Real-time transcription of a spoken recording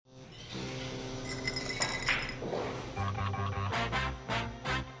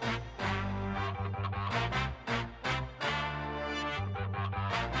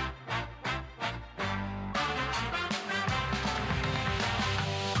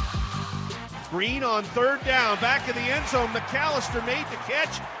Green on third down, back in the end zone. McAlister made the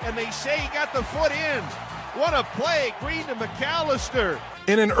catch, and they say he got the foot in. What a play, Green to McAlister.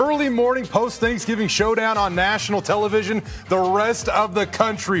 In an early morning post-Thanksgiving showdown on national television, the rest of the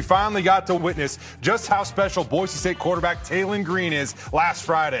country finally got to witness just how special Boise State quarterback Taylen Green is last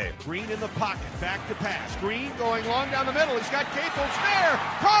Friday. Green in the pocket, back to pass. Green going long down the middle. He's got Caples there,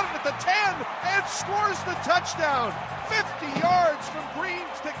 caught him at the 10, and scores the touchdown. 50 yards from Green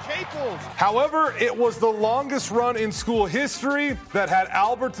to Caples. However, it was the longest run in school history that had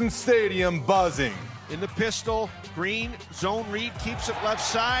Albertson Stadium buzzing. In the pistol, Green, zone read, keeps it left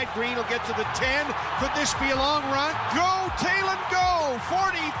side. Green will get to the 10. Could this be a long run? Go, Taylen, go!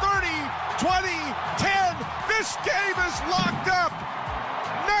 40, 30, 20, 10. This game is locked up.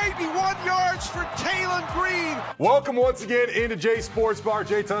 91 yards for Taylen Green. Welcome once again into Jay Sports Bar.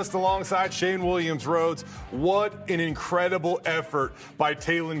 Jay Tust alongside Shane Williams-Rhodes. What an incredible effort by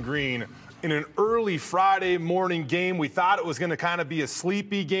Taylen Green. In an early Friday morning game, we thought it was going to kind of be a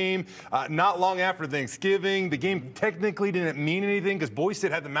sleepy game. Not long after Thanksgiving, the game technically didn't mean anything because Boise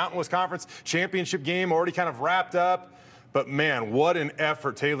State had the Mountain West Conference championship game already kind of wrapped up. But man, what an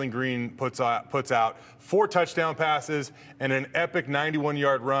effort Taylen Green puts out. 4 touchdown passes and an epic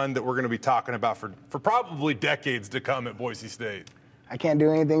 91-yard run that we're going to be talking about for probably decades to come at Boise State. I can't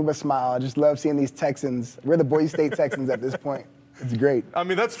do anything but smile. I just love seeing these Texans. We're the Boise State Texans at this point. It's great. I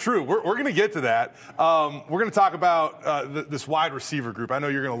mean, that's true. We're going to get to that. We're going to talk about this wide receiver group. I know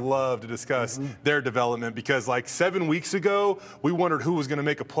you're going to love to discuss their development because, like 7 weeks ago, we wondered who was going to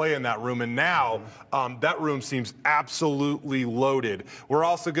make a play in that room, and now that room seems absolutely loaded. We're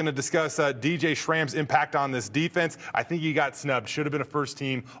also going to discuss DJ Schramm's impact on this defense. I think he got snubbed. Should have been a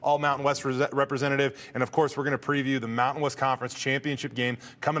first-team All-Mountain West representative. And, of course, we're going to preview the Mountain West Conference championship game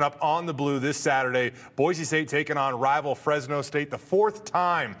coming up on the Blue this Saturday. Boise State taking on rival Fresno State. The 4th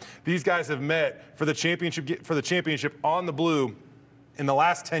time these guys have met for the championship on the Blue in the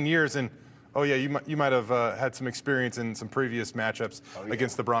last 10 years. And oh yeah, you might have had some experience in some previous matchups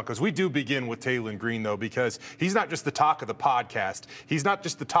against the Broncos. We do begin with Taylen Green though, because he's not just the talk of the podcast. He's not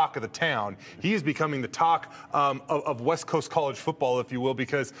just the talk of the town. He is becoming the talk of West Coast college football, if you will,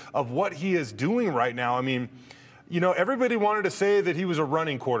 because of what he is doing right now. I mean, you know, everybody wanted to say that he was a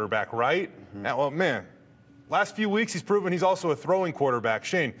running quarterback, right? Well, man. Last few weeks, he's proven he's also a throwing quarterback.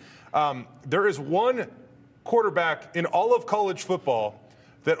 Shane, there is one quarterback in all of college football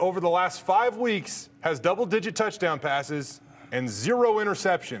that over the last 5 weeks has double-digit touchdown passes and 0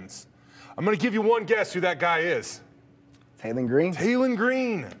 interceptions. I'm going to give you one guess who that guy is. Taylen Green? Taylen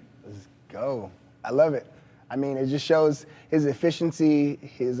Green. Let's go. I love it. I mean, it just shows his efficiency,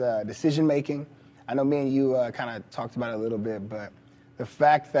 his decision-making. I know me and you kind of talked about it a little bit, but the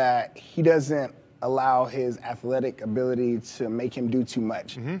fact that he doesn't allow his athletic ability to make him do too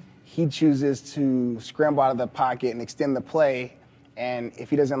much. He chooses to scramble out of the pocket and extend the play, and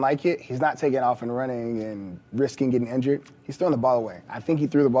if he doesn't like it, he's not taking off and running and risking getting injured. He's throwing the ball away. I think he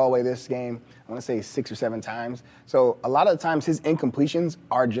threw the ball away this game, I want to say 6 or 7 times. So a lot of the times his incompletions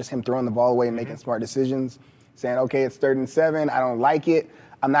are just him throwing the ball away and making smart decisions, saying, okay, it's 3rd and 7, I don't like it,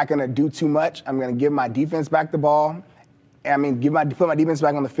 I'm not going to do too much, I'm going to give my defense back the ball. I mean, put my defense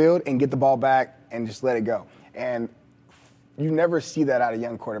back on the field and get the ball back and just let it go. And you never see that out of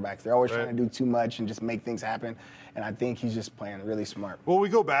young quarterbacks. They're always trying to do too much and just make things happen. And I think he's just playing really smart. Well, we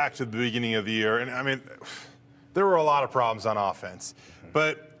go back to the beginning of the year, and I mean, there were a lot of problems on offense.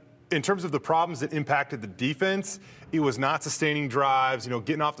 But in terms of the problems that impacted the defense, it was not sustaining drives,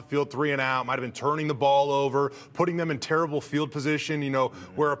 getting off the field 3 and out, might have been turning the ball over, putting them in terrible field position,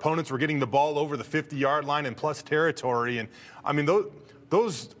 where opponents were getting the ball over the 50-yard line in plus territory. And, I mean,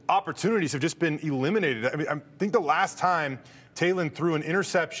 those opportunities have just been eliminated. I mean, I think the last time Taylen threw an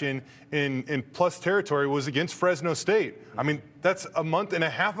interception in plus territory was against Fresno State. I mean, that's a month and a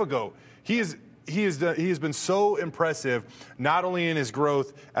half ago. He has been so impressive, not only in his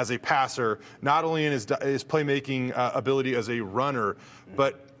growth as a passer, not only in his playmaking ability as a runner,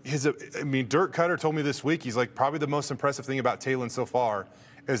 but Dirk Cutter told me this week, he's like, probably the most impressive thing about Taylen so far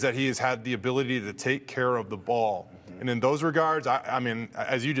is that he has had the ability to take care of the ball. And in those regards, I mean,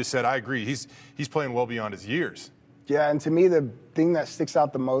 as you just said, I agree. He's playing well beyond his years. Yeah, and to me, the thing that sticks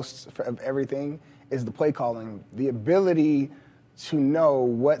out the most of everything is the play calling, the ability to know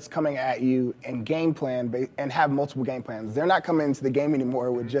what's coming at you and game plan and have multiple game plans. They're not coming into the game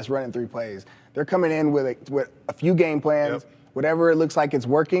anymore with just running 3 plays. They're coming in with a few game plans. Yep. Whatever it looks like it's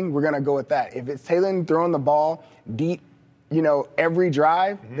working, we're going to go with that. If it's Taylen throwing the ball deep, every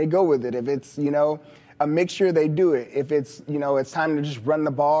drive, they go with it. If it's, a mixture, they do it. If it's, it's time to just run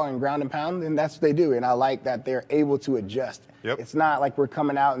the ball and ground and pound, then that's what they do. And I like that they're able to adjust. Yep. It's not like we're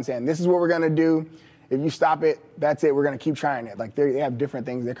coming out and saying, this is what we're going to do. If you stop it, that's it. We're going to keep trying it. Like they have different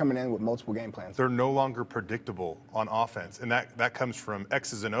things. They're coming in with multiple game plans. They're no longer predictable on offense, and that comes from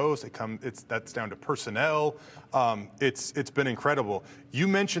X's and O's. That's down to personnel. It's been incredible. You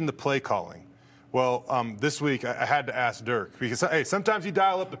mentioned the play calling. Well, this week I had to ask Dirk because hey, sometimes you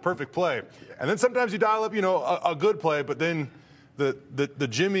dial up the perfect play, and then sometimes you dial up a good play, but then the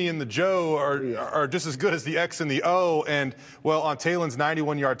Jimmy and the Joe are just as good as the X and the O. And, well, on Taylen's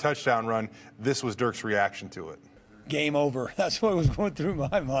 91-yard touchdown run, this was Dirk's reaction to it. Game over. That's what was going through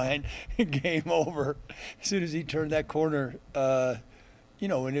my mind. Game over. As soon as he turned that corner, and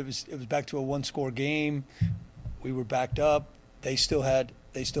it was back to a one-score game. We were backed up. They still had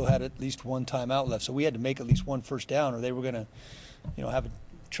at least one timeout left, so we had to make at least one first down, or they were going to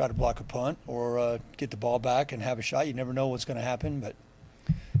try to block a punt or get the ball back and have a shot. You never know what's going to happen, but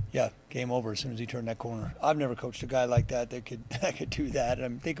yeah, game over as soon as he turned that corner. I've never coached a guy like that could do that.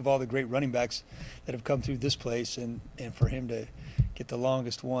 And think of all the great running backs that have come through this place, and for him to get the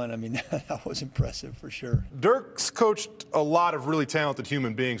longest one, I mean, that was impressive for sure. Dirk's coached a lot of really talented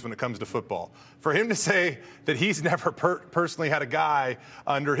human beings when it comes to football. For him to say that he's never personally had a guy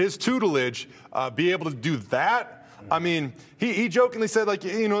under his tutelage be able to do that, I mean, he jokingly said,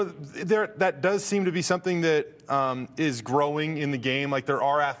 that does seem to be something that is growing in the game. Like, there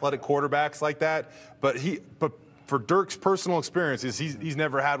are athletic quarterbacks like that. But for Dirk's personal experiences, he's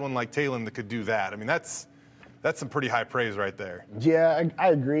never had one like Taylen that could do that. I mean, that's some pretty high praise right there. Yeah, I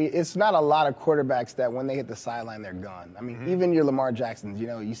agree. It's not a lot of quarterbacks that when they hit the sideline, they're gone. I mean, even your Lamar Jacksons,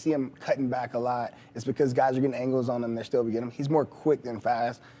 you see him cutting back a lot. It's because guys are getting angles on him. They're still getting him. He's more quick than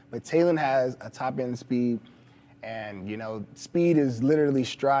fast. But Taylen has a top-end speed. And, speed is literally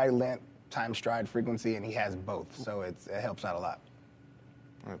stride length times stride frequency, and he has both. So it helps out a lot.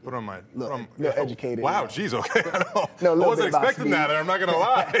 All right, put on my educated. Wow, geez, okay. I wasn't expecting speed. that, I'm not going to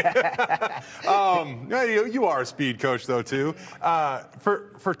lie. You are a speed coach, though, too.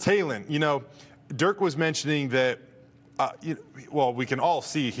 For Taylen, Dirk was mentioning that, we can all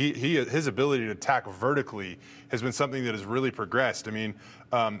see his ability to attack vertically has been something that has really progressed. I mean,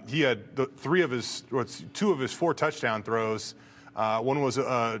 he had two of his 4 touchdown throws. One was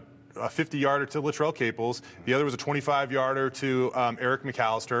a 50-yarder to Latrell Caples. The other was a 25-yarder to Eric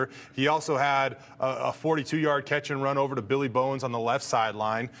McAlister. He also had a 42-yard catch and run over to Billy Bowens on the left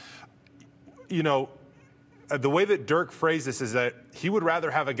sideline. The way that Dirk phrased this is that he would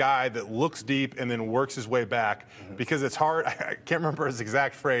rather have a guy that looks deep and then works his way back because it's hard. I can't remember his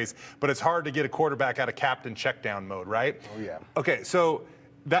exact phrase, but it's hard to get a quarterback out of captain check-down mode, right? Oh, yeah. Okay, so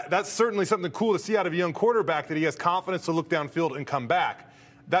that's certainly something cool to see out of a young quarterback, that he has confidence to look downfield and come back.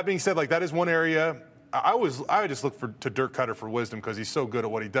 That being said, that is one area I would just look to Dirk Cutter for wisdom because he's so good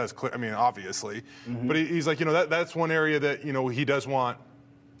at what he does. I mean, obviously. But he's like, that's one area that, he does want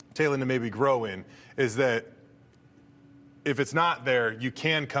Taylen to maybe grow in, is that if it's not there, you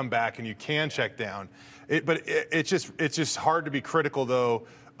can come back and you can check down. It's just hard to be critical, though,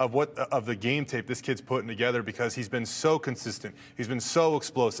 of the game tape this kid's putting together, because he's been so consistent. He's been so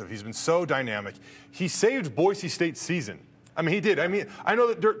explosive. He's been so dynamic. He saved Boise State's season. I mean, he did. I mean, I know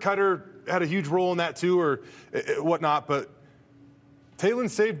that Dirk Cutter had a huge role in that too, or whatnot, but Taylen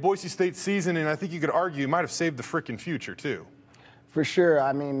saved Boise State's season, and I think you could argue he might have saved the frickin' future too. For sure.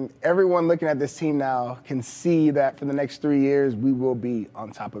 I mean, everyone looking at this team now can see that for the next 3 years, we will be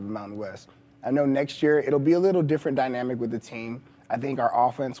on top of the Mountain West. I know next year it'll be a little different dynamic with the team. I think our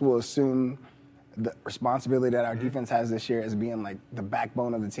offense will assume the responsibility that our defense has this year as being like the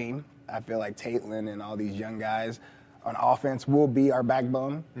backbone of the team. I feel like Taylen and all these young guys on offense will be our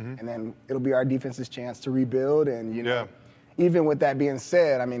backbone, and then it'll be our defense's chance to rebuild. And, even with that being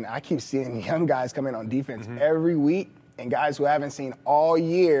said, I mean, I keep seeing young guys come in on defense every week, and guys who I haven't seen all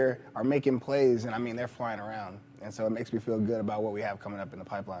year are making plays, and, I mean, they're flying around. And so it makes me feel good about what we have coming up in the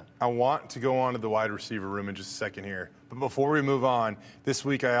pipeline. I want to go on to the wide receiver room in just a second here. But before we move on, this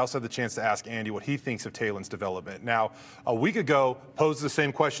week I also had the chance to ask Andy what he thinks of Taylen's development. Now, a week ago, posed the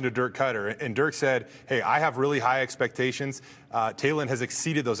same question to Dirk Cutter, and Dirk said, hey, I have really high expectations. Taylen has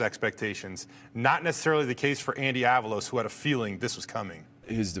exceeded those expectations. Not necessarily the case for Andy Avalos, who had a feeling this was coming.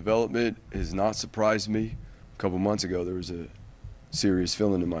 His development has not surprised me. A couple months ago, there was a serious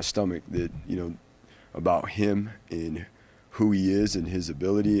feeling in my stomach that, about him and who he is and his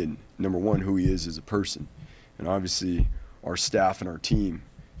ability, and number one, who he is as a person. And obviously our staff and our team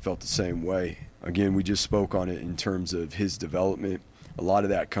felt the same way. Again, we just spoke on it in terms of his development. A lot of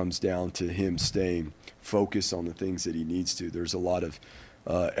that comes down to him staying focused on the things that he needs to. There's a lot of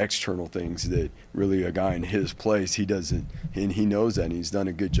external things that really a guy in his place, he doesn't, and he knows that, and he's done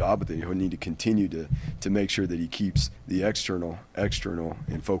a good job with it. He'll need to continue to make sure that he keeps the external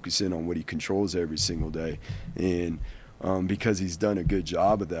and focus in on what he controls every single day. And because he's done a good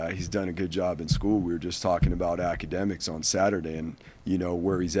job of that. He's done a good job in school. We were just talking about academics on Saturday and,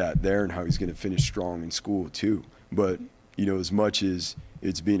 where he's at there and how he's going to finish strong in school too. But, as much as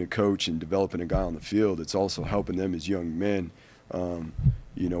it's being a coach and developing a guy on the field, it's also helping them as young men,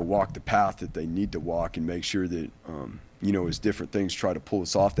 walk the path that they need to walk and make sure that, as different things try to pull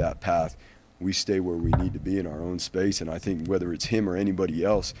us off that path, we stay where we need to be in our own space. And I think whether it's him or anybody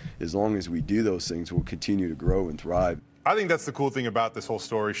else, as long as we do those things, we'll continue to grow and thrive. I think that's the cool thing about this whole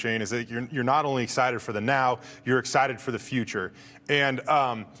story, Shane, is that you're not only excited for the now, you're excited for the future. And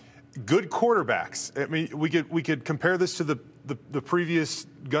good quarterbacks. I mean, we could compare this to the previous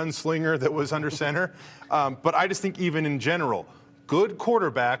gunslinger that was under center. But I just think even in general, good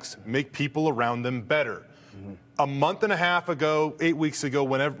quarterbacks make people around them better. Mm-hmm. A month and a half ago, 8 weeks ago,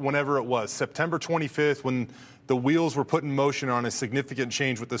 whenever it was, September 25th, when the wheels were put in motion on a significant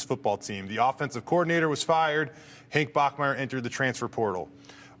change with this football team. The offensive coordinator was fired. Hank Bachmeier entered the transfer portal.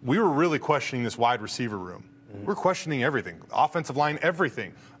 We were really questioning this wide receiver room. Mm-hmm. We're questioning everything, offensive line,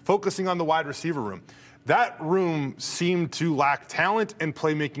 everything, focusing on the wide receiver room. That room seemed to lack talent and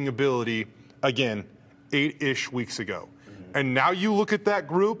playmaking ability, again, 8-ish weeks ago. Mm-hmm. And now you look at that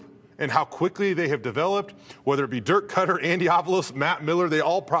group and how quickly they have developed, whether it be Dirk Cutter, Andy Avalos, Matt Miller, they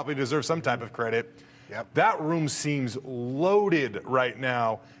all probably deserve some type of credit. Yep. That room seems loaded right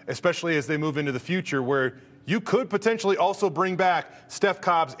now, especially as they move into the future where you could potentially also bring back Steph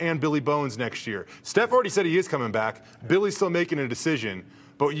Cobbs and Billy Bones next year. Steph already said he is coming back. Billy's still making a decision.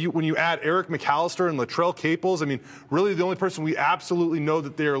 But when you add Eric McAlister and Latrell Caples, I mean, really the only person we absolutely know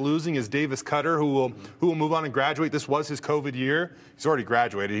that they are losing is Davis Cutter, who will move on and graduate. This was his COVID year. He's already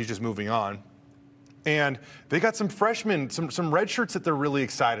graduated. He's just moving on. And they got some freshmen, some red shirts that they're really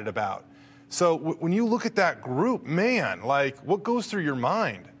excited about. So when you look at that group, man, like what goes through your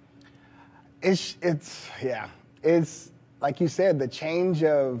mind? It's like you said, the change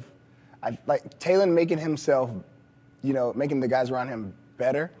of like Taylen making himself, making the guys around him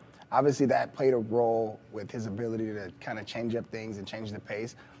better. Obviously that played a role with his ability to kind of change up things and change the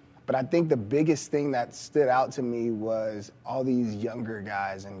pace. But I think the biggest thing that stood out to me was all these younger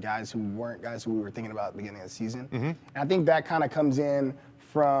guys and guys who weren't guys who we were thinking about at the beginning of the season. Mm-hmm. And I think that kind of comes in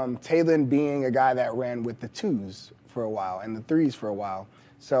from Taylen being a guy that ran with the twos for a while and the threes for a while.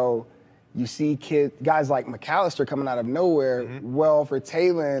 So you see guys like McAlister coming out of nowhere. Mm-hmm. Well, for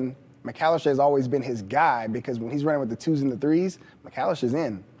Taylen, McAlister has always been his guy because when he's running with the twos and the threes, McAlister's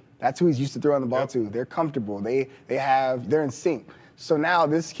in. That's who he's used to throwing the ball to. They're comfortable. They're in sync. So now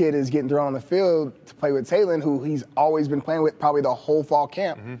this kid is getting thrown on the field to play with Taylen, who he's always been playing with probably the whole fall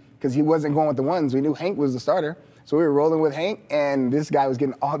camp because he wasn't going with the ones. We knew Hank was the starter. So we were rolling with Hank, and this guy was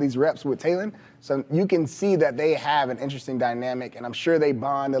getting all these reps with Taylen. So you can see that they have an interesting dynamic, and I'm sure they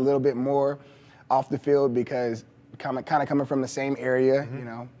bond a little bit more off the field because kind of coming from the same area,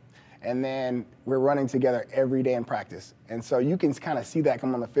 and then we're running together every day in practice. And so you can kind of see that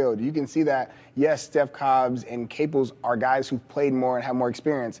come on the field. You can see that, yes, Steph Cobbs and Caples are guys who've played more and have more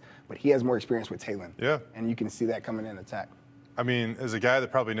experience, but he has more experience with Taylen. Yeah. And you can see that coming in attack. I mean, as a guy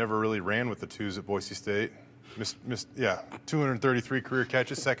that probably never really ran with the twos at Boise State, 233 career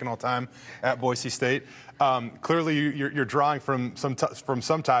catches, second all time at Boise State. Clearly, you're drawing from some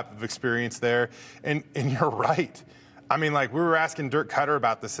type of experience there, and you're right. I mean, like we were asking Dirk Cutter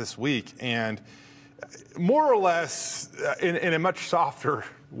about this week, and more or less in a much softer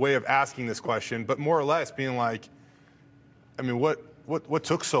way of asking this question, but more or less being like, I mean, what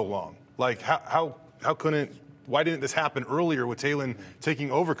took so long? Like how why didn't this happen earlier with Taylen taking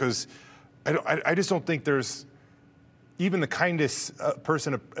over? Because I just don't think there's even the kindest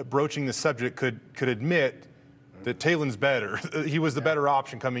person broaching the subject could admit that Taylen's better. He was the better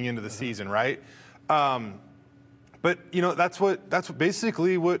option coming into the season, right? But that's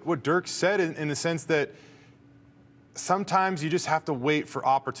basically what Dirk said in the sense that sometimes you just have to wait for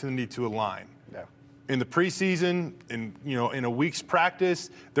opportunity to align. Yeah. In the preseason, in a week's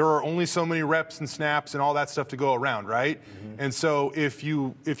practice, there are only so many reps and snaps and all that stuff to go around, right? Mm-hmm. And so if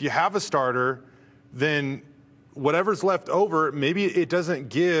you have a starter, then whatever's left over, maybe it doesn't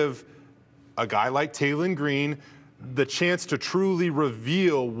give a guy like Taylen Green the chance to truly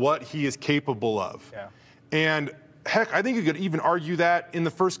reveal what he is capable of. Yeah. And heck, I think you could even argue that in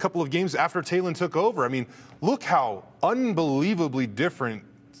the first couple of games after Taylen took over. I mean, look how unbelievably different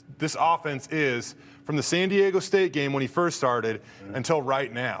this offense is from the San Diego State game when he first started until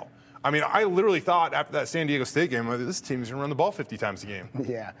right now. I mean, I literally thought after that San Diego State game, this team is going to run the ball 50 times a game.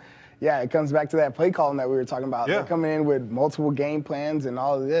 Yeah, it comes back to that play calling that we were talking about. Yeah. They're coming in with multiple game plans and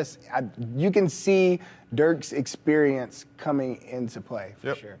all of this. You can see Dirk's experience coming into play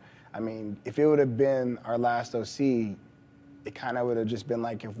for sure. I mean, if it would have been our last OC, it kind of would have just been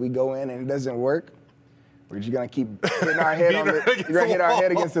like, if we go in and it doesn't work, we're just gonna keep hitting our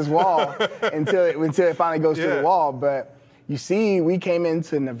head against this wall until it finally goes to the wall. But you see, we came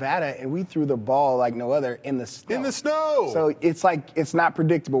into Nevada and we threw the ball like no other in the snow. So it's like it's not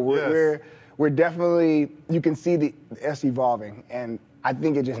predictable. We're definitely, you can see us evolving, and I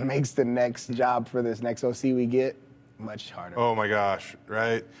think it just makes the next job for this next OC we get much harder. Oh my gosh,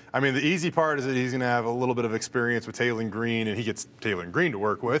 right? I mean, the easy part is that he's going to have a little bit of experience with Taylen Green, and he gets Taylen Green to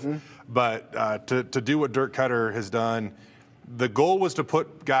work with. But to do what Dirk Cutter has done, the goal was to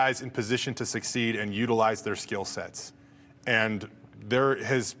put guys in position to succeed and utilize their skill sets. And there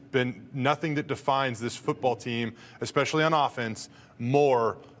has been nothing that defines this football team, especially on offense,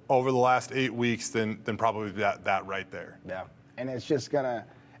 more over the last 8 weeks than probably that right there. Yeah, and it's just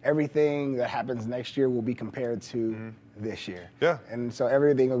everything that happens next year will be compared to this year. Yeah. And so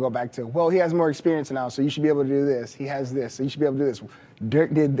everything will go back to, well, he has more experience now, so you should be able to do this. He has this, so you should be able to do this.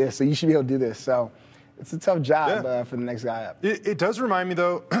 Dirk did this, so you should be able to do this. So it's a tough job for the next guy up. It does remind me,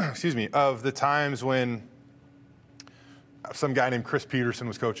 though, excuse me, of the times when some guy named Chris Peterson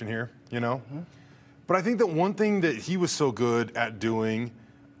was coaching here, But I think that one thing that he was so good at doing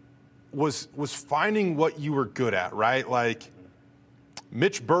was finding what you were good at, right? Like,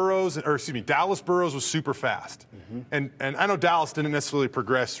 Dallas Burrows was super fast. And I know Dallas didn't necessarily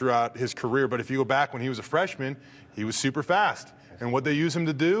progress throughout his career, but if you go back when he was a freshman, he was super fast. And what they use him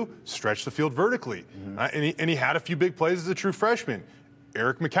to do, stretch the field vertically. And he had a few big plays as a true freshman.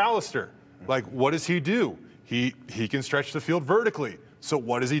 Eric McAlister, like, what does he do? He can stretch the field vertically. So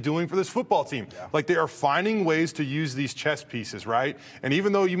what is he doing for this football team? Like, they are finding ways to use these chess pieces, right? And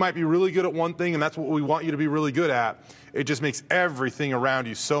even though you might be really good at one thing, and that's what we want you to be really good at, it just makes everything around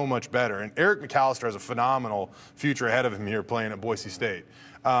you so much better. And Eric McAlister has a phenomenal future ahead of him here playing at Boise State.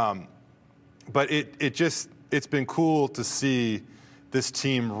 But it's been cool to see this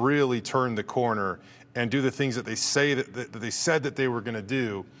team really turn the corner and do the things that they say that they said that they were going to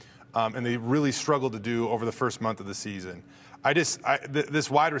do, and they really struggled to do over the first month of the season.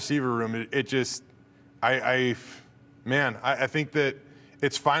 This wide receiver room, I think that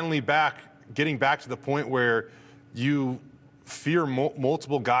it's finally getting back to the point where you fear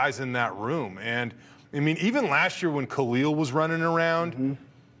multiple guys in that room. And I mean, even last year when Khalil was running around,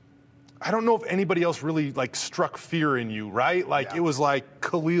 I don't know if anybody else really struck fear in you, right? It was like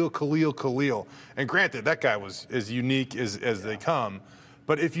Khalil. And granted, that guy was as unique as they come.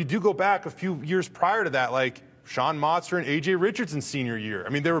 But if you do go back a few years prior to that, like Sean Motzer and A.J. Richardson's senior year, I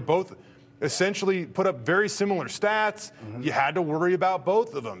mean, they were both essentially put up very similar stats. You had to worry about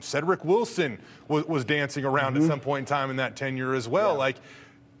both of them. Cedric Wilson was dancing around at some point in time in that tenure as well.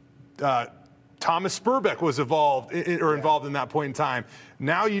 Thomas Spurbeck was involved in that point in time.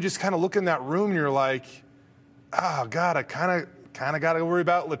 Now you just kind of look in that room and you're like, oh, God, I kind of got to worry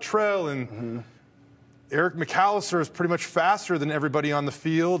about Latrell, and Eric McAlister is pretty much faster than everybody on the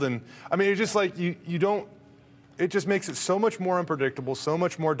field. And, I mean, it's just like it just makes it so much more unpredictable, so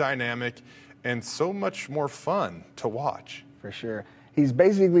much more dynamic, and so much more fun to watch. For sure. He's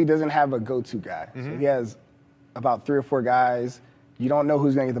basically doesn't have a go-to guy. So he has about 3 or 4 guys. You don't know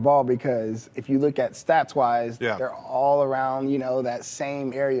who's going to get the ball because if you look at stats-wise, they're all around, that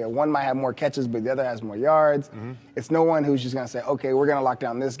same area. One might have more catches, but the other has more yards. It's no one who's just going to say, okay, we're going to lock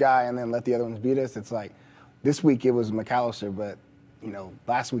down this guy and then let the other ones beat us. It's like this week it was McAlister, but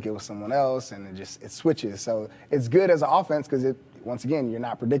last week it was someone else, and it switches. So it's good as an offense because once again, you're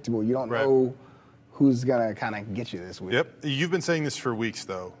not predictable. You don't know who's going to kind of get you this week. Yep. You've been saying this for weeks,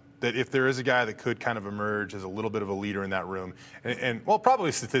 though, that if there is a guy that could kind of emerge as a little bit of a leader in that room, and well,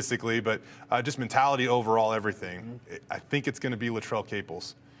 probably statistically, but just mentality overall, everything, I think it's going to be Latrell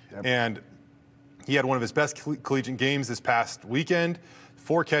Caples. Yep. And he had one of his best collegiate games this past weekend,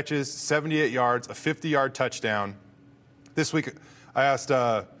 4 catches, 78 yards, a 50-yard touchdown. This week, I asked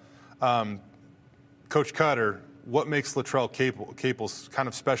Coach Cutter what makes Latrell Caples kind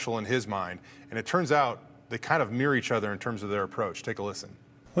of special in his mind, and it turns out they kind of mirror each other in terms of their approach. Take a listen.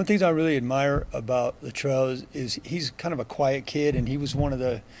 One of the things I really admire about Latrell is he's kind of a quiet kid, and he was one of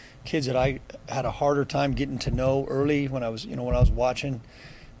the kids that I had a harder time getting to know early when I was watching.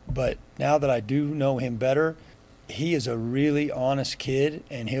 But now that I do know him better, he is a really honest kid,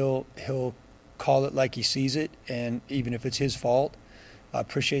 and he'll call it like he sees it, and even if it's his fault. I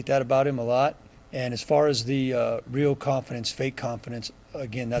appreciate that about him a lot. And as far as the real confidence, fake confidence,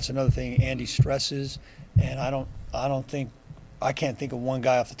 again, that's another thing Andy stresses, and I can't think of one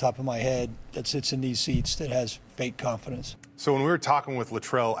guy off the top of my head that sits in these seats that has fake confidence. So when we were talking with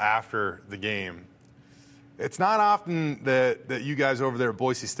Latrell after the game, it's not often that you guys over there at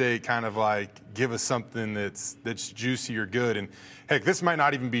Boise State kind of like give us something that's juicy or good. And heck, this might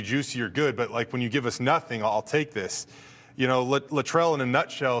not even be juicy or good, but like when you give us nothing, I'll take this. You know, Latrell in a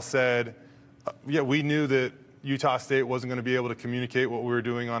nutshell said, yeah, we knew that Utah State wasn't going to be able to communicate what we were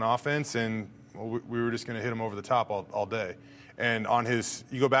doing on offense, and we were just going to hit them over the top all day. And on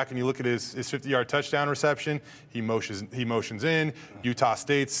you go back and you look at his 50-yard touchdown reception, he motions in. Utah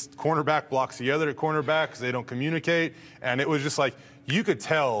State's cornerback blocks the other cornerback because they don't communicate. And it was just like, you could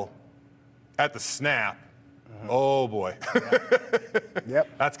tell at the snap, oh boy, Yep.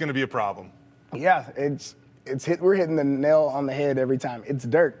 That's going to be a problem. Yeah, we're hitting the nail on the head every time. It's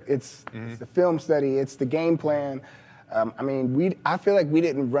dirt. It's the film study. It's the game plan. I feel like we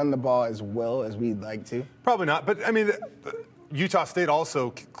didn't run the ball as well as we'd like to. Probably not, but I mean, Utah State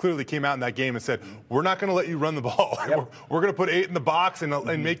also clearly came out in that game and said, we're not going to let you run the ball. Yep. We're going to put 8 in the box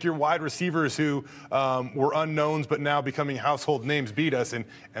and make your wide receivers who were unknowns but now becoming household names beat us, and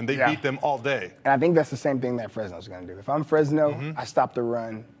they beat them all day. And I think that's the same thing that Fresno's going to do. If I'm Fresno, I stop the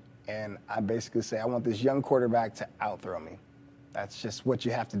run, and I basically say, I want this young quarterback to outthrow me. That's just what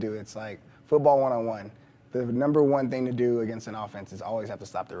you have to do. It's like football 1-on-1. The number one thing to do against an offense is always have to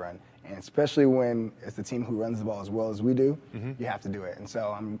stop the run. And especially when it's the team who runs the ball as well as we do, you have to do it. And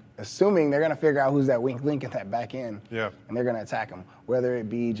so I'm assuming they're going to figure out who's that weak link at that back end, and they're going to attack them, whether it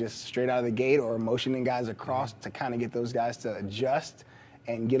be just straight out of the gate or motioning guys across to kind of get those guys to adjust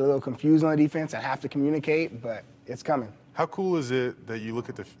and get a little confused on the defense and have to communicate, but it's coming. How cool is it that you look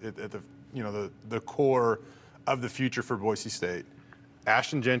at the core of the future for Boise State?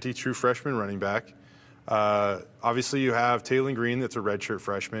 Ashton Jeanty, true freshman running back. Obviously, you have Taylen Green, that's a redshirt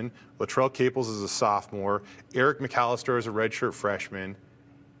freshman. Latrell Caples is a sophomore. Eric McAlister is a redshirt freshman.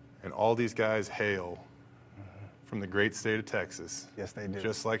 And all these guys hail from the great state of Texas. Yes, they do.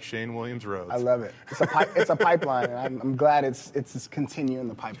 Just like Shane Williams-Rhodes. I love it. It's a pipeline, and I'm glad it's continuing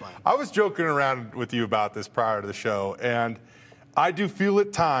the pipeline. I was joking around with you about this prior to the show, and I do feel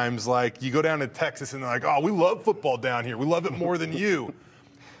at times like you go down to Texas and they're like, oh, we love football down here. We love it more than you.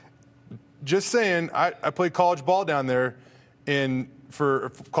 Just saying, I played college ball down there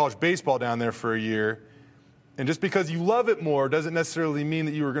for college baseball down there for a year. And just because you love it more doesn't necessarily mean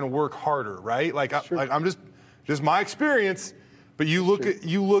that you were going to work harder, right? I'm just my experience. But you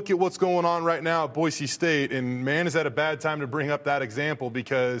look at what's going on right now at Boise State, and man, is that a bad time to bring up that example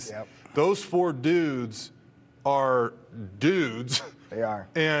because those 4 dudes are dudes. They are.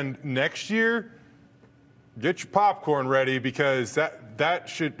 And next year, get your popcorn ready because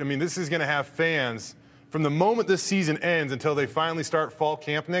this is going to have fans from the moment this season ends until they finally start fall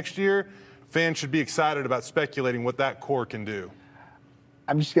camp next year. Fans should be excited about speculating what that core can do.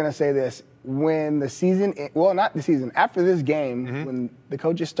 I'm just going to say this. When the season, not the season, after this game, when the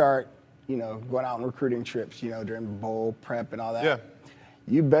coaches start, going out on recruiting trips, during bowl prep and all that,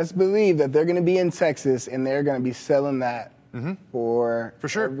 you best believe that they're going to be in Texas and they're going to be selling that for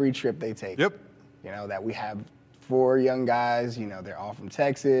sure. Every trip they take. Yep. That we have 4 young guys, they're all from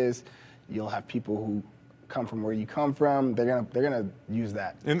Texas. You'll have people who come from where you come from. They're gonna use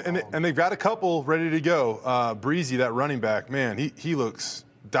that. And they've got a couple ready to go. Breezy, that running back, man, he looks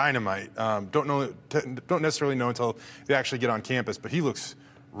dynamite. Don't necessarily know until they actually get on campus, but he looks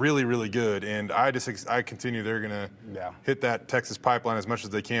really, really good. And I continue they're gonna hit that Texas pipeline as much as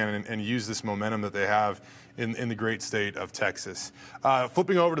they can and use this momentum that they have in the great state of Texas.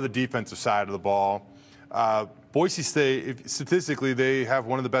 Flipping over to the defensive side of the ball. Boise State, statistically, they have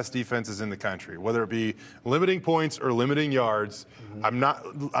one of the best defenses in the country, whether it be limiting points or limiting yards. I'm not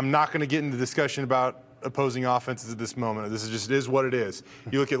going to get into discussion about opposing offenses at this moment. This is what it is.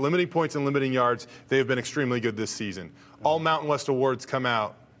 You look at limiting points and limiting yards, they have been extremely good this season. All Mountain West awards come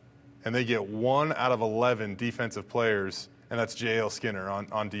out, and they get 1 out of 11 defensive players, and that's J.L. Skinner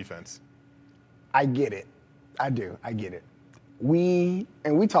on defense. I get it. I do. I get it. We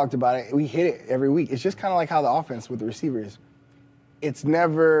talked about it. We hit it every week. It's just kind of like how the offense with the receivers. It's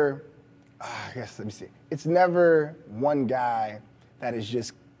never, It's never one guy that is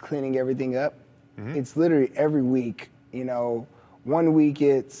just cleaning everything up. It's literally every week. 1 week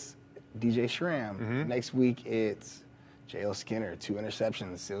it's DJ Schramm. Next week it's J.L. Skinner, 2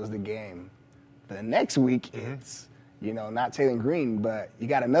 interceptions, seals the game. The next week it's, not Taylen Green, but you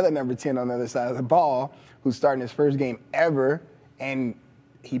got another number 10 on the other side of the ball who's starting his first game ever. And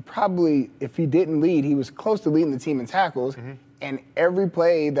he probably, if he didn't lead, he was close to leading the team in tackles. And every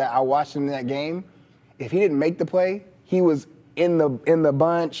play that I watched him in that game, if he didn't make the play, he was in the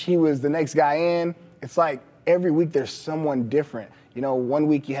bunch. He was the next guy in. It's like every week there's someone different. You know, one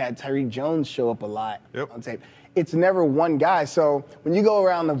week you had Tyreek Jones show up a lot on tape. It's never one guy. So when you go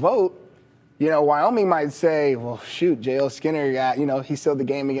around the vote, you know, Wyoming might say, well, shoot, J.L. Skinner got, you know, he sealed the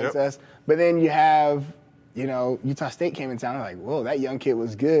game against us. But then you have, you know, Utah State came in town and like, whoa, that young kid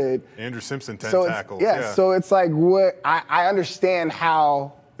was good. Andrew Simpson, 10 tackles. So it's like I understand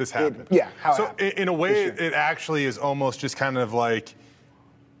how this happened. It happened. In a way, it actually is almost just kind of like,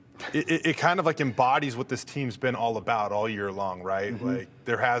 it kind of like embodies what this team's been all about all year long, right? Mm-hmm. Like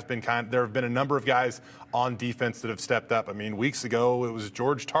there have been a number of guys on defense that have stepped up. I mean, weeks ago it was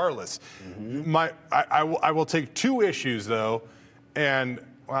George Tarlas. Mm-hmm. I will take 2 issues though, and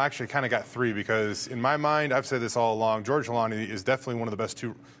well, actually kind of got 3 because in my mind, I've said this all along, George Holani is definitely one of the best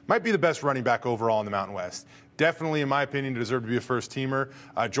might be the best running back overall in the Mountain West. Definitely, in my opinion, deserved to be a first-teamer.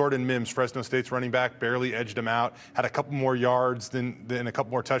 Jordan Mims, Fresno State's running back, barely edged him out. Had a couple more yards than a couple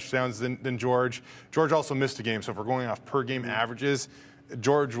more touchdowns than George. George also missed a game, so if we're going off per-game averages,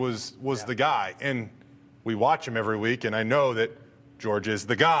 George was the guy. And we watch him every week, and I know that George is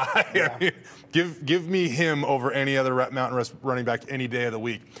the guy. Yeah. I mean, give me him over any other Mountain West running back any day of the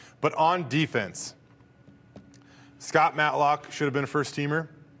week. But on defense, Scott Matlock should have been a first-teamer.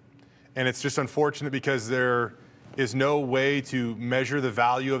 And it's just unfortunate because there is no way to measure the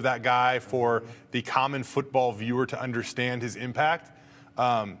value of that guy for the common football viewer to understand his impact.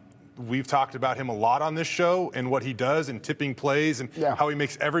 We've talked about him a lot on this show and what he does and tipping plays and how he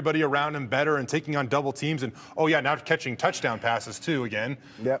makes everybody around him better and taking on double teams and, now catching touchdown passes too again.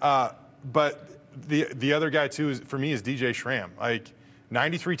 Yep. But the other guy too, for me, is DJ Schramm. Like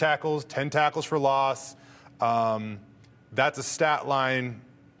 93 tackles, 10 tackles for loss. That's a stat line.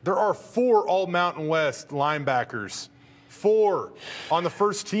 There are 4 All-Mountain West linebackers. 4 on the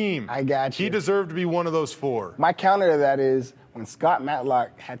first team. I got you. He deserved to be one of those 4. My counter to that is when Scott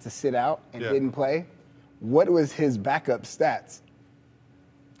Matlock had to sit out and didn't play, what was his backup stats?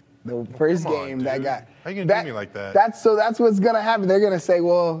 The first game, that guy. How you going to do me like that? That's what's going to happen. They're going to say,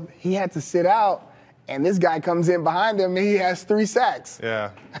 well, he had to sit out. And this guy comes in behind him, and he has 3 sacks.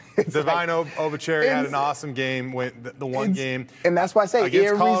 Yeah. Divine Obacheri had an awesome game, the one game. And that's why I say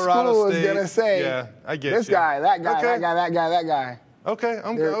every Colorado school State, is going to say, I get this guy, that guy, that guy, that guy, that guy. Okay,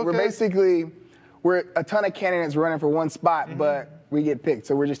 We're a ton of candidates running for one spot, but we get picked.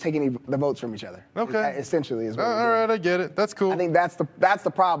 So we're just taking the votes from each other. Okay. Essentially is what we're doing. All right, I get it. That's cool. I think that's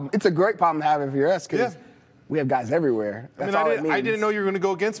the problem. It's a great problem to have if you're us because we have guys everywhere. That's all it means. I didn't know you were going to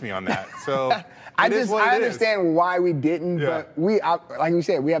go against me on that. So I understand why we didn't, but like you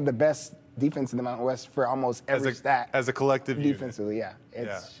said, we have the best defense in the Mountain West for almost every stat. As a collective defensively,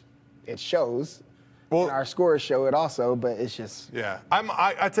 it shows. Well, and our scores show it also, but it's just. Yeah,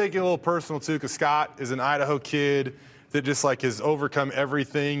 I take it a little personal too, because Scott is an Idaho kid that just like has overcome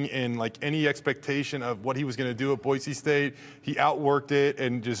everything and like any expectation of what he was going to do at Boise State. He outworked it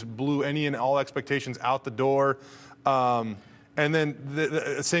and just blew any and all expectations out the door. And then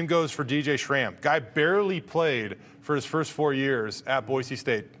the same goes for DJ Schramm. Guy barely played for his first 4 years at Boise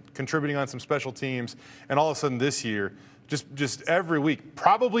State, contributing on some special teams, and all of a sudden this year, just every week,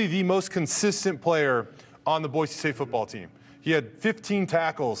 probably the most consistent player on the Boise State football team. He had 15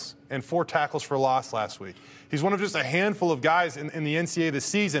 tackles and 4 tackles for loss last week. He's one of just a handful of guys in the NCAA this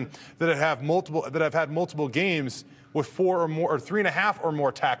season that have had multiple games with 4 or more, or 3.5 or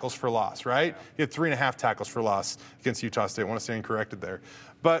more tackles for loss, right? He had 3.5 tackles for loss against Utah State. I want to stand corrected there.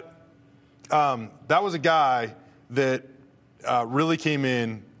 But that was a guy that really came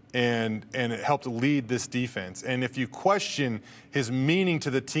in and it helped lead this defense. And if you question his meaning to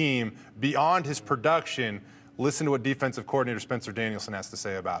the team beyond his production, listen to what defensive coordinator Spencer Danielson has to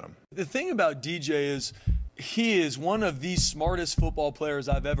say about him. The thing about DJ is he is one of the smartest football players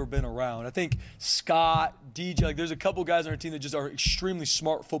I've ever been around. I think Scott, DJ, like there's a couple guys on our team that just are extremely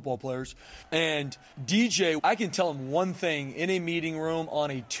smart football players. And DJ, I can tell him one thing in a meeting room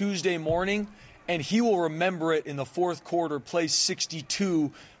on a Tuesday morning, and he will remember it in the fourth quarter, play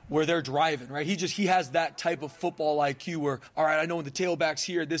 62, where they're driving, right? He has that type of football IQ where, all right, I know when the tailback's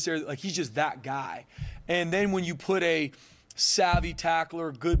here, this area, like he's just that guy. And then when you put a savvy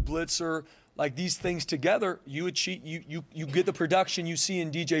tackler, good blitzer, like these things together, you get the production you see in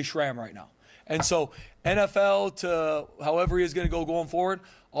DJ Schramm right now. And so NFL to however he is going to go going forward,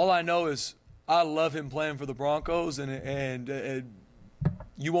 all I know is I love him playing for the Broncos, and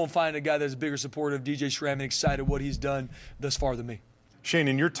you won't find a guy that's a bigger supporter of DJ Schramm and excited what he's done thus far than me. Shane,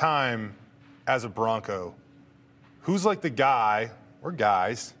 in your time as a Bronco, who's like the guy or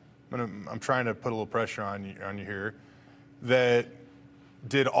guys, I'm trying to put a little pressure on you here, that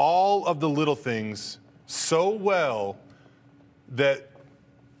did all of the little things so well that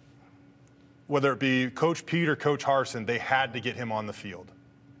whether it be Coach Pete or Coach Harsin, they had to get him on the field?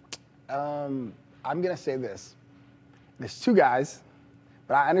 I'm going to say this. There's two guys,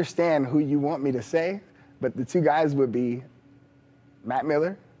 but I understand who you want me to say, but the two guys would be Matt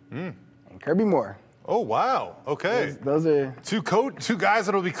Miller and Kirby Moore. Oh, wow. Okay. Those are two guys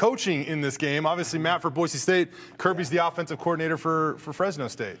that will be coaching in this game. Obviously, Matt for Boise State. Kirby's the offensive coordinator for Fresno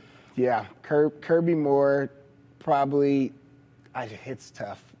State. Yeah, Kirby Moore probably – it's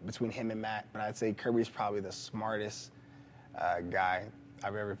tough between him and Matt, but I'd say Kirby's probably the smartest guy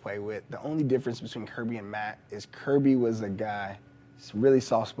I've ever played with. The only difference between Kirby and Matt is Kirby was a guy, really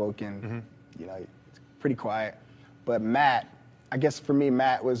soft-spoken, pretty quiet. But Matt, I guess for me,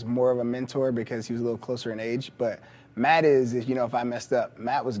 Matt was more of a mentor because he was a little closer in age. But Matt if I messed up,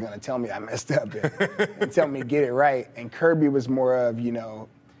 Matt was going to tell me I messed up and tell me to get it right. And Kirby was more of,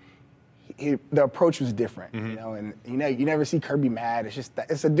 the approach was different, and you never see Kirby mad. It's just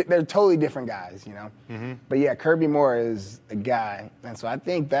they're totally different guys, But yeah, Kirby Moore is a guy, and so I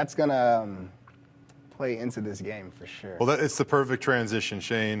think that's gonna play into this game for sure. Well, it's the perfect transition,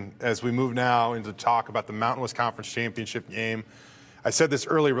 Shane, as we move now into talk about the Mountain West Conference Championship game. I said this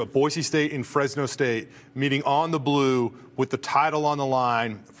earlier, but Boise State and Fresno State meeting on the blue with the title on the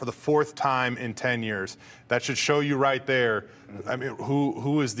line for the fourth time in 10 years. That should show you right there. I mean,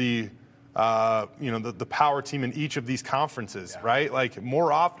 who is the power team in each of these conferences, right? Like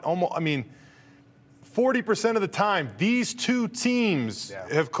more often, 40% of the time, these two teams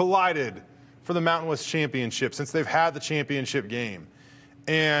have collided for the Mountain West Championship since they've had the championship game.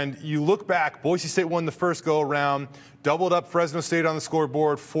 And you look back, Boise State won the first go-around, doubled up Fresno State on the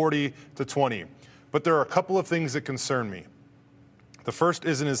scoreboard, 40-20. But there are a couple of things that concern me. The first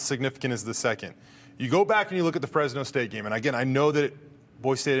isn't as significant as the second. You go back and you look at the Fresno State game, and again, I know that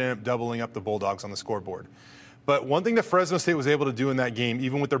Boise State ended up doubling up the Bulldogs on the scoreboard. But one thing that Fresno State was able to do in that game,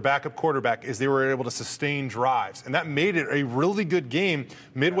 even with their backup quarterback, is they were able to sustain drives. And that made it a really good game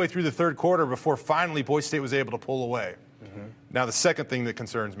midway through the third quarter before finally Boise State was able to pull away. Now, the second thing that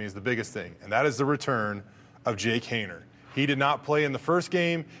concerns me is the biggest thing, and that is the return of Jake Haener. He did not play in the first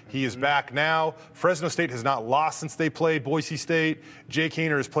game. He is back now. Fresno State has not lost since they played Boise State. Jake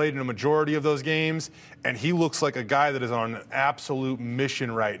Haener has played in a majority of those games, and he looks like a guy that is on an absolute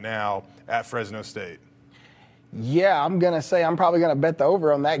mission right now at Fresno State. Yeah, I'm going to say I'm probably going to bet the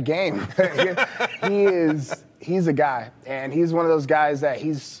over on that game. He's a guy, and he's one of those guys that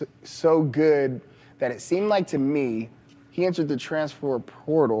he's so good that it seemed like to me he entered the transfer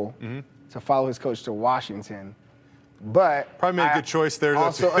portal to follow his coach to Washington. But probably made a good choice there. I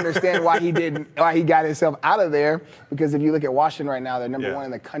also understand why he got himself out of there, because if you look at Washington right now, they're number one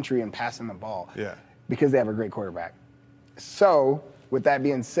in the country in passing the ball. Yeah. Because they have a great quarterback. So, with that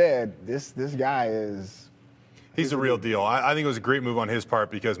being said, this guy is he's the real deal. I think it was a great move on his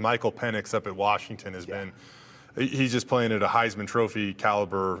part because Michael Penix up at Washington has been he's just playing at a Heisman Trophy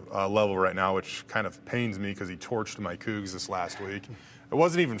caliber level right now, which kind of pains me because he torched my Cougs this last week. It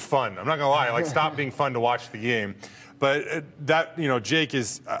wasn't even fun. I'm not gonna lie. Like, stopped being fun to watch the game. But Jake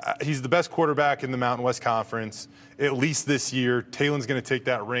is he's the best quarterback in the Mountain West Conference, at least this year. Taylen's going to take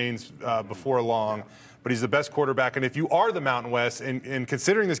that reins before long. But he's the best quarterback. And if you are the Mountain West, and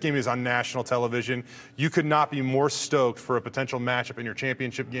considering this game is on national television, you could not be more stoked for a potential matchup in your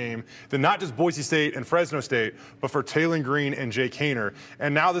championship game than not just Boise State and Fresno State, but for Taylen Green and Jake Haener.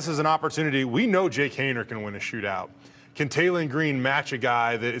 And now this is an opportunity. We know Jake Haener can win a shootout. Can Taylen Green match a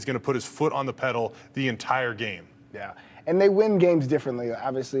guy that is going to put his foot on the pedal the entire game? Yeah, and they win games differently.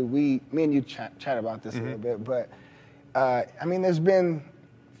 Obviously, me and you chat about this a little bit, but there's been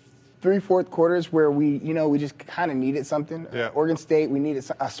 3/4 quarters where we just kind of needed something. Yeah. Oregon State, we needed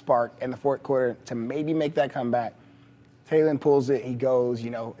a spark in the fourth quarter to maybe make that comeback. Taylen pulls it, he goes.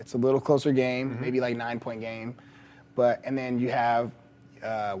 It's a little closer game, maybe like 9-point game, and then you have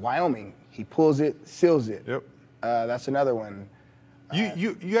Wyoming. He pulls it, seals it. Yep. That's another one.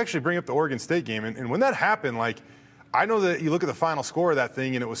 You actually bring up the Oregon State game, and when that happened, I know that you look at the final score of that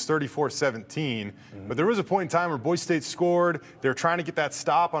thing, and it was 34-17, but there was a point in time where Boise State scored. They were trying to get that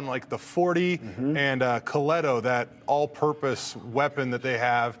stop on the 40, and Coletto, that all-purpose weapon that they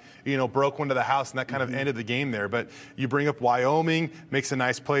have, broke into the house, and that kind of ended the game there. But you bring up Wyoming, makes a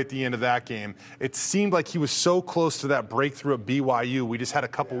nice play at the end of that game. It seemed like he was so close to that breakthrough at BYU. We just had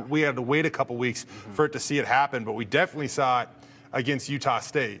we had to wait a couple weeks for it to see it happen, but we definitely saw it against Utah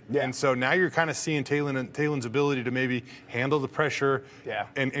State. Yeah. And so now you're kind of seeing Taylen's ability to maybe handle the pressure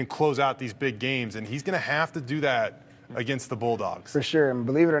and close out these big games. And he's going to have to do that against the Bulldogs. For sure. And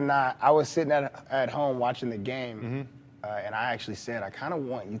believe it or not, I was sitting at home watching the game, and I actually said, I kind of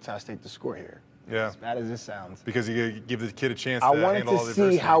want Utah State to score here. Yeah. As bad as this sounds. Because you give the kid a chance to I wanted handle all to the see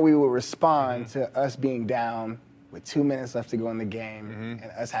adversity. how we would respond to us being down with 2 minutes left to go in the game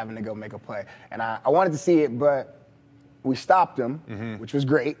and us having to go make a play. And I wanted to see it, but we stopped them, which was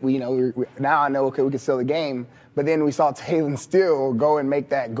great. Now I know, okay, we can steal the game. But then we saw Taylen still go and make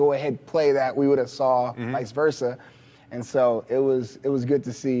that go-ahead play that we would have saw vice versa. And so it was good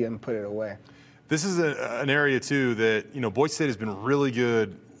to see him put it away. This is an area, too, that, Boise State has been really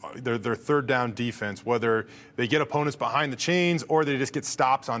good. Their third down defense, whether they get opponents behind the chains or they just get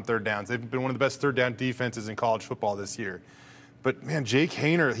stops on third downs. They've been one of the best third down defenses in college football this year. But, man, Jake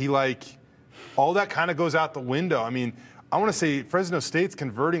Haener, all that kind of goes out the window. I mean, I want to say Fresno State's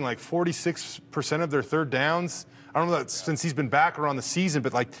converting 46% of their third downs. I don't know that since he's been back around the season,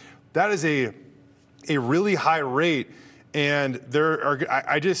 but that is a really high rate. And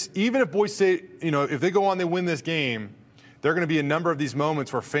even if Boise State, if they go on, they win this game, there are going to be a number of these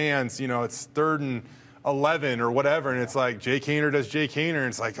moments where fans, it's 3rd and 11 or whatever, and it's like Jake Haener does Jake Haener, and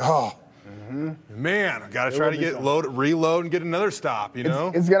it's like, man, I got to try to reload and get another stop, It's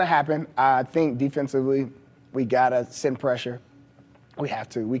going to happen. I think defensively, we got to send pressure. We have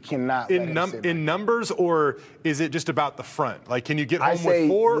to. We cannot in numbers, or is it just about the front? Can you get home with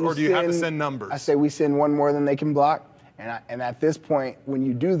 4, or do you have to send numbers? I say we send one more than they can block, and at this point, when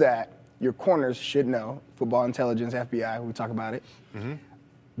you do that, your corners should know, football intelligence, FBI, we talk about it.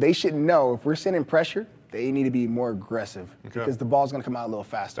 They should know if we're sending pressure, they need to be more aggressive because the ball's going to come out a little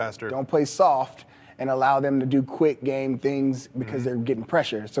faster. Don't play soft and allow them to do quick game things because they're getting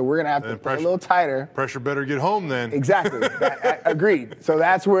pressure. So we're going to have to play a little tighter. Pressure better get home then. Exactly. Agreed. So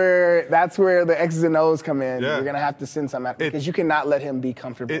that's where the X's and O's come in. You're going to have to send some out because you cannot let him be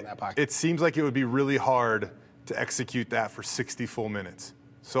comfortable in that pocket. It seems like it would be really hard to execute that for 60 full minutes.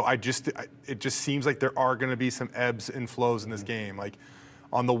 So it just seems like there are going to be some ebbs and flows in this game.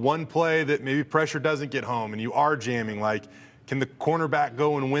 On the one play that maybe pressure doesn't get home and you are jamming, can the cornerback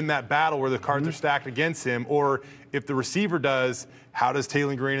go and win that battle where the cards are stacked against him? Or if the receiver does, how does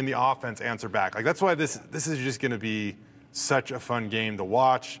Taylen Green and the offense answer back? That's why this is just going to be such a fun game to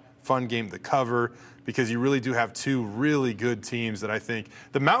watch, fun game to cover, because you really do have two really good teams that I think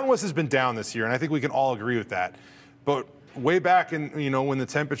 – the Mountain West has been down this year, and I think we can all agree with that. But – way back in, when the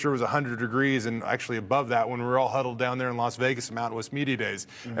temperature was 100 degrees and actually above that when we were all huddled down there in Las Vegas at Mountain West Media Days,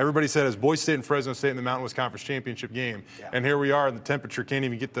 everybody said, is Boise State and Fresno State in the Mountain West Conference Championship game? Yeah. And here we are, and the temperature can't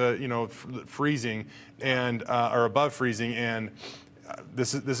even get the, freezing and or above freezing, and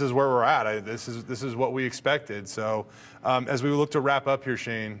this is where we're at. This is what we expected. So as we look to wrap up here,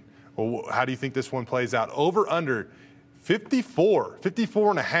 Shane, how do you think this one plays out? Over, under, 54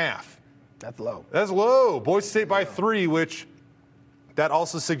 and a half. That's low. That's low. Boise State by 3, which that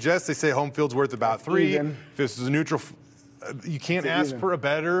also suggests they say home field's worth about 3. If this is a neutral, you can't ask for a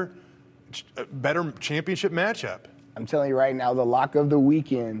better championship matchup. I'm telling you right now, the lock of the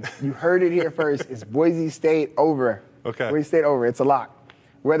weekend, you heard it here first, is Boise State over. Okay. Boise State over. It's a lock.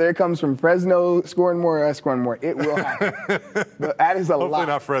 Whether it comes from Fresno scoring more or us scoring more, it will happen. But that is a lock. Hopefully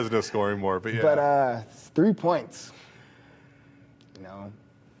not Fresno scoring more, but yeah. But 3 points.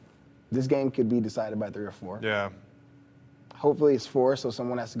 This game could be decided by 3 or 4. Yeah. Hopefully it's 4, so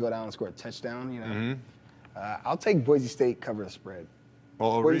someone has to go down and score a touchdown. I'll take Boise State cover the spread.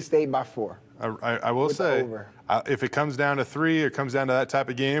 Well, Boise State by 4. I will say, if it comes down to 3 or it comes down to that type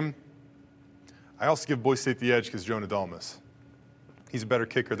of game, I also give Boise State the edge because Jonah Dalmas. He's a better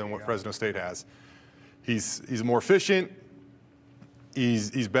kicker than what Fresno State has. He's more efficient.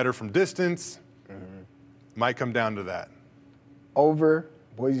 He's better from distance. Might come down to that. Over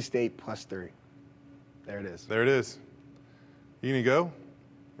Boise State plus 3. There it is. There it is. You gonna go?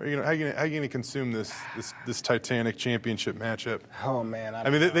 How are you gonna consume this Titanic championship matchup? Oh man! I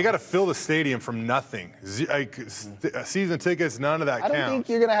mean, they got to fill the stadium from nothing. Season tickets, none of that counts. I don't think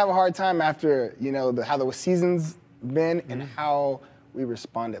you're gonna have a hard time after how the season's been and how we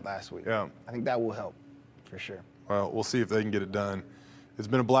responded last week. Yeah. I think that will help for sure. Well, we'll see if they can get it done. It's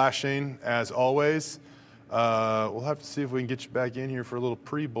been a blast, Shane, as always. We'll have to see if we can get you back in here for a little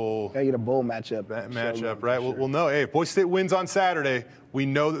pre-bowl. Gotta get a bowl matchup. Right? Sure. We'll know. Hey, if Boise State wins on Saturday, we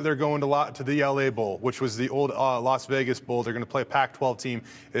know that they're going to the LA Bowl, which was the old Las Vegas Bowl. They're going to play a Pac-12 team.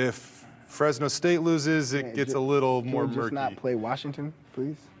 If Fresno State loses, it gets a little more murky. Just not play Washington,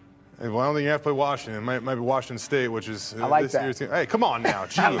 please? Well, I don't think you have to play Washington. It might be Washington State, which is I like this that. year's team. Hey, come on now.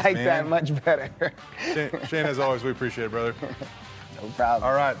 Jeez, I like man. that much better. Shane, as always, we appreciate it, brother. No problem.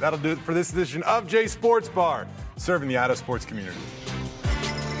 All right, that'll do it for this edition of J Sports Bar, serving the Idaho sports community.